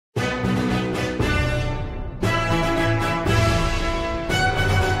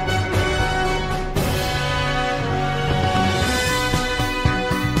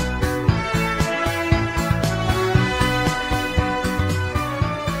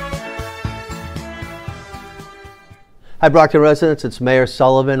Hi Brockton residents, it's Mayor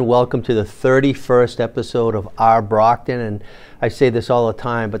Sullivan. Welcome to the 31st episode of Our Brockton. And I say this all the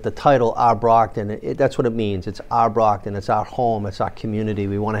time, but the title, Our Brockton, that's what it means. It's our Brockton, it's our home, it's our community.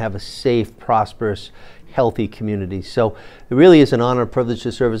 We want to have a safe, prosperous, healthy community. So it really is an honor and privilege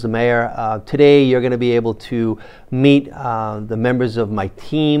to serve as the mayor. Today you're going to be able to meet the members of my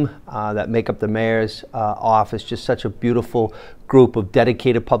team that make up the mayor's office. Just such a beautiful group of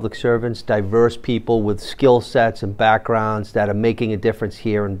dedicated public servants, diverse people with skill sets and backgrounds that are making a difference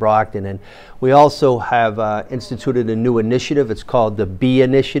here in Brockton. And we also have instituted a new initiative. It's called the B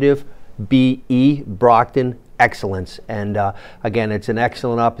Initiative, B-E, Brockton Excellence. And again, it's an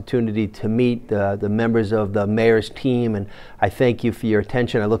excellent opportunity to meet the members of the mayor's team, and I thank you for your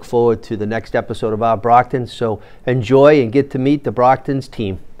attention. I look forward to the next episode of Our Brockton, so enjoy and get to meet the Brockton's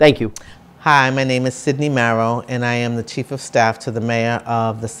team. Thank you. Hi, my name is Sydney Marrow, and I am the Chief of Staff to the Mayor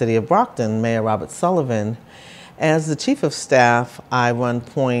of the City of Brockton, Mayor Robert Sullivan. As the Chief of Staff, I run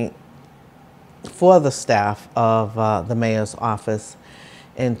point for the staff of the Mayor's office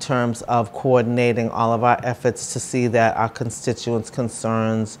in terms of coordinating all of our efforts to see that our constituents'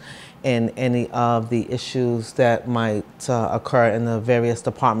 concerns and any of the issues that might occur in the various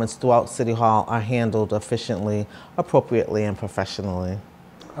departments throughout City Hall are handled efficiently, appropriately, and professionally.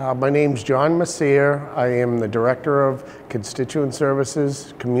 My name's John Messier. I am the Director of Constituent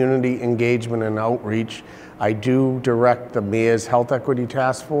Services, Community Engagement and Outreach. I do direct the Mayor's Health Equity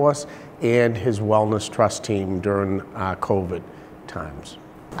Task Force and his Wellness Trust team during COVID times.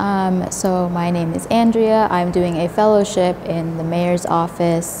 So my name is Andrea. I'm doing a fellowship in the Mayor's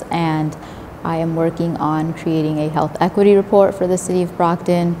office, and I am working on creating a health equity report for the City of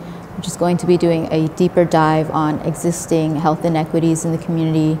Brockton, which is going to be doing a deeper dive on existing health inequities in the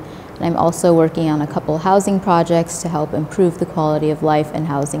community. And I'm also working on a couple housing projects to help improve the quality of life and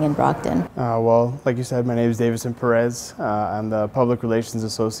housing in Brockton. Well, like you said, my name is Davison Perez. I'm the Public Relations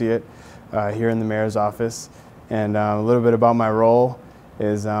Associate here in the Mayor's office. And a little bit about my role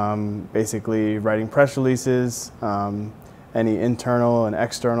is basically writing press releases, any internal and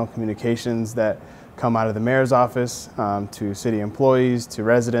external communications that come out of the Mayor's office to city employees, to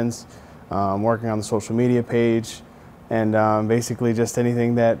residents, working on the social media page, and basically just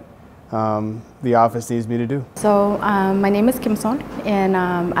anything that the office needs me to do. So my name is Kim Son, and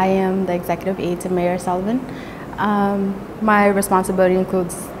I am the executive aide to Mayor Sullivan. My responsibility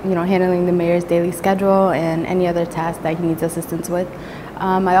includes, handling the mayor's daily schedule and any other tasks that he needs assistance with.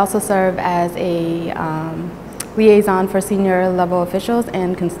 I also serve as a liaison for senior level officials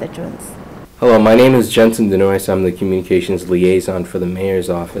and constituents. Hello, my name is Jensen Denois. I'm the communications liaison for the mayor's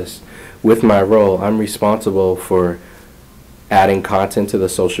office. With my role, I'm responsible for adding content to the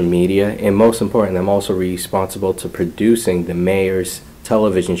social media, and most important, I'm also responsible to producing the mayor's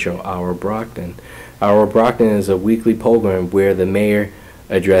television show, Our Brockton. Our Brockton is a weekly program where the mayor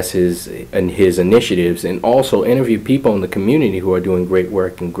addresses his initiatives and also interview people in the community who are doing great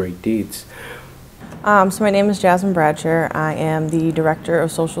work and great deeds. So my name is Jasmine Bradsher. I am the Director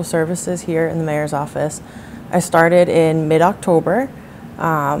of Social Services here in the Mayor's office. I started in mid-October.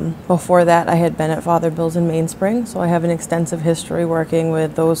 Before that, I had been at Father Bill's in Mainspring, so I have an extensive history working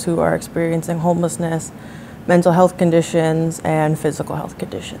with those who are experiencing homelessness, mental health conditions, and physical health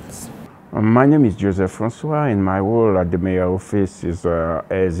conditions. My name is Joseph Francois, and my role at the Mayor's office is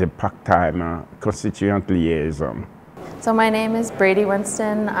as a part-time constituent liaison. So my name is Brady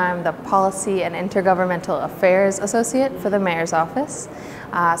Winston. I'm the Policy and Intergovernmental Affairs Associate for the Mayor's office.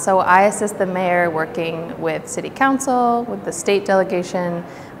 So I assist the mayor working with City Council, with the state delegation,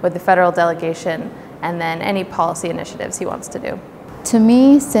 with the federal delegation, and then any policy initiatives he wants to do. To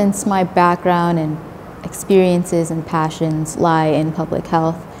me, since my background and experiences and passions lie in public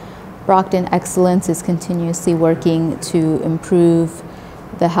health, Brockton Excellence is continuously working to improve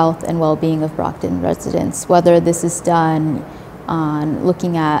the health and well-being of Brockton residents, whether this is done on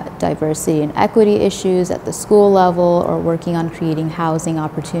looking at diversity and equity issues at the school level or working on creating housing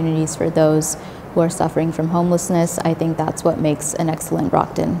opportunities for those who are suffering from homelessness. I think that's what makes an excellent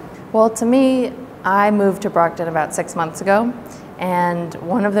Brockton. Well, to me, I moved to Brockton about 6 months ago, and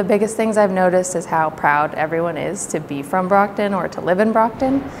one of the biggest things I've noticed is how proud everyone is to be from Brockton or to live in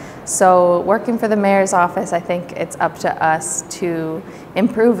Brockton. So working for the mayor's office, I think it's up to us to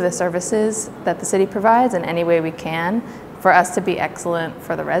improve the services that the city provides in any way we can for us to be excellent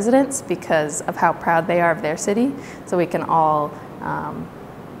for the residents because of how proud they are of their city, so we can all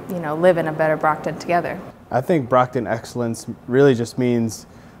live in a better Brockton together. I think Brockton Excellence really just means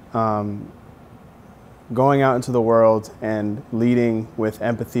going out into the world and leading with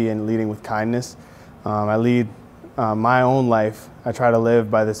empathy and leading with kindness. I lead my own life. I try to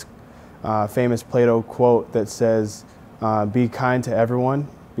live by this famous Plato quote that says, be kind to everyone,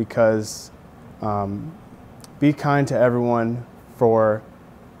 because be kind to everyone, for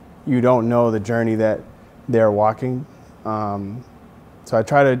you don't know the journey that they're walking. So I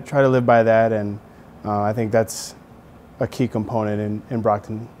try to live by that, and I think that's a key component in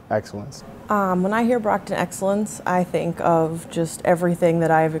Brockton excellence. When I hear Brockton excellence, I think of just everything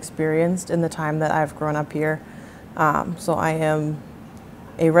that I've experienced in the time that I've grown up here. So I am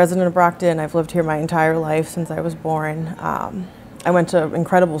a resident of Brockton. I've lived here my entire life since I was born. I went to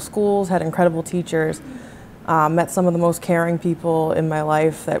incredible schools, had incredible teachers, met some of the most caring people in my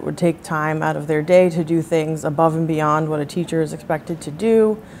life that would take time out of their day to do things above and beyond what a teacher is expected to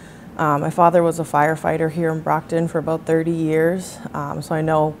do. My father was a firefighter here in Brockton for about 30 years, so I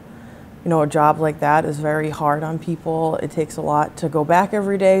know, a job like that is very hard on people. It takes a lot to go back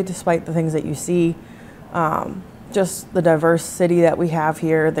every day, despite the things that you see. Just the diverse city that we have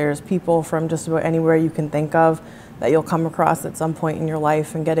here. There's people from just about anywhere you can think of that you'll come across at some point in your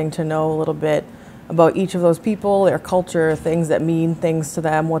life, and getting to know a little bit about each of those people, their culture, things that mean things to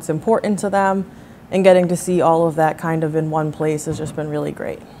them, what's important to them, and getting to see all of that kind of in one place has just been really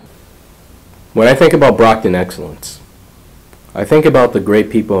great. When I think about Brockton excellence, I think about the great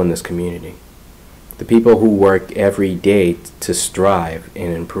people in this community, the people who work every day to strive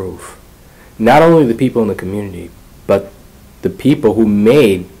and improve. Not only the people in the community, but the people who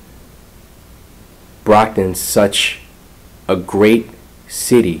made Brockton such a great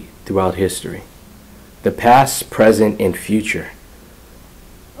city throughout history. The past, present, and future.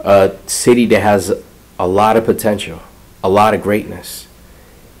 A city that has a lot of potential, a lot of greatness.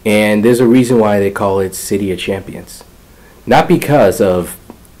 And there's a reason why they call it City of Champions. Not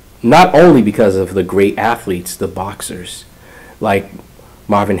only because of the great athletes, the boxers, like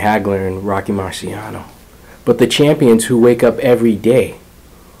Marvin Hagler and Rocky Marciano, but the champions who wake up every day,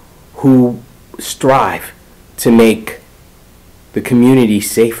 who strive to make the community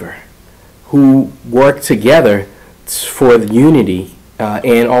safer, who work together for the unity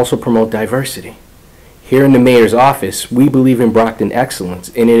and also promote diversity. Here in the mayor's office, we believe in Brockton excellence,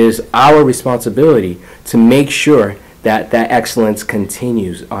 and it is our responsibility to make sure that that excellence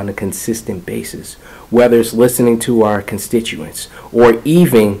continues on a consistent basis, whether it's listening to our constituents or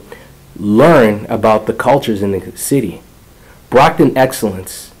even learn about the cultures in the city. Brockton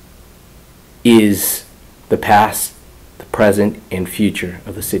excellence is the past, the present, and future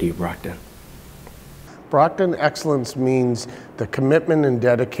of the city of Brockton. Brockton excellence means the commitment and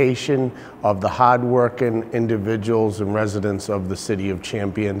dedication of the hardworking individuals and residents of the City of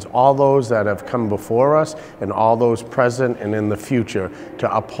Champions, all those that have come before us and all those present and in the future,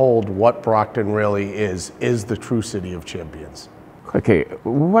 to uphold what Brockton really is the true City of Champions. Okay,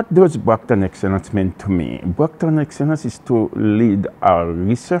 what does Brockton excellence mean to me? Brockton excellence is to lead our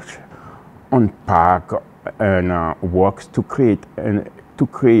research on park and works to create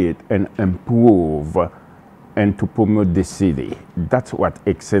and improve and to promote the city. That's what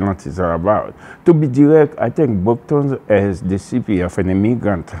excellence is all about. To be direct, I think Brockton, as the city of an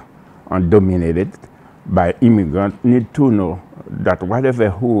immigrant dominated by immigrants, need to know that whatever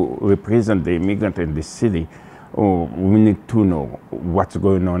who represent the immigrant in the city, we need to know what's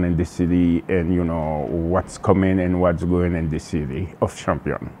going on in the city, and what's coming and what's going in the city of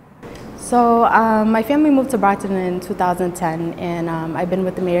Champion. So my family moved to Brockton in 2010, and I've been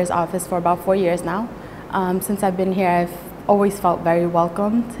with the mayor's office for about 4 years now. Since I've been here, I've always felt very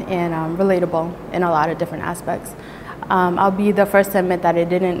welcomed and relatable in a lot of different aspects. I'll be the first to admit that I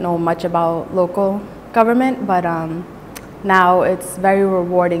didn't know much about local government, but now it's very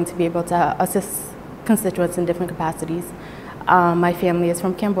rewarding to be able to assist constituents in different capacities. My family is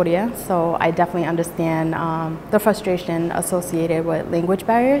from Cambodia, so I definitely understand the frustration associated with language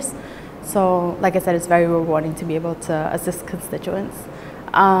barriers. So, like I said, it's very rewarding to be able to assist constituents.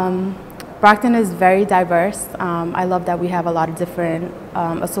 Brockton is very diverse. I love that we have a lot of different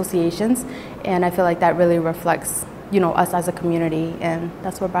associations, and I feel like that really reflects, us as a community, and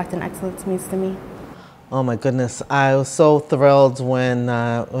that's what Brockton excellence means to me. Oh my goodness, I was so thrilled when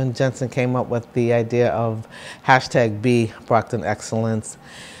Jensen came up with the idea of #B Brockton Excellence.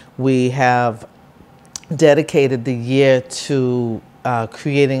 We have dedicated the year to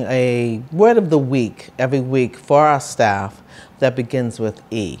creating a word of the week every week for our staff that begins with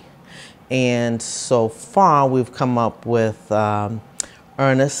E. And so far we've come up with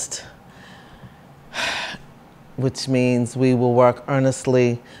earnest, which means we will work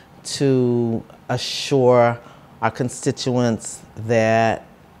earnestly to assure our constituents that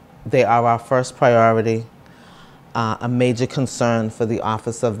they are our first priority, a major concern for the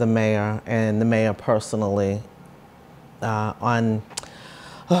office of the mayor and the mayor personally. On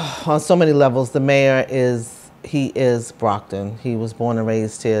so many levels, the mayor is he is Brockton. He was born and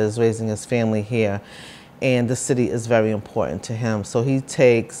raised here, is raising his family here, and the city is very important to him. So he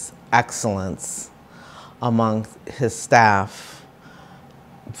takes excellence among his staff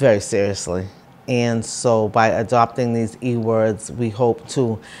very seriously. And so by adopting these E-words, we hope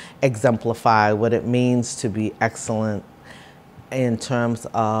to exemplify what it means to be excellent in terms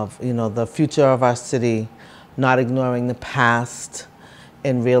of, the future of our city, not ignoring the past,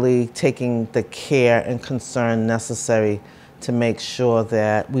 and really taking the care and concern necessary to make sure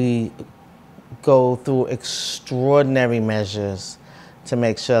that we go through extraordinary measures to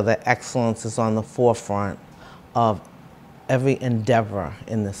make sure that excellence is on the forefront of every endeavor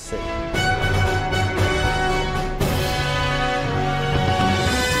in the city.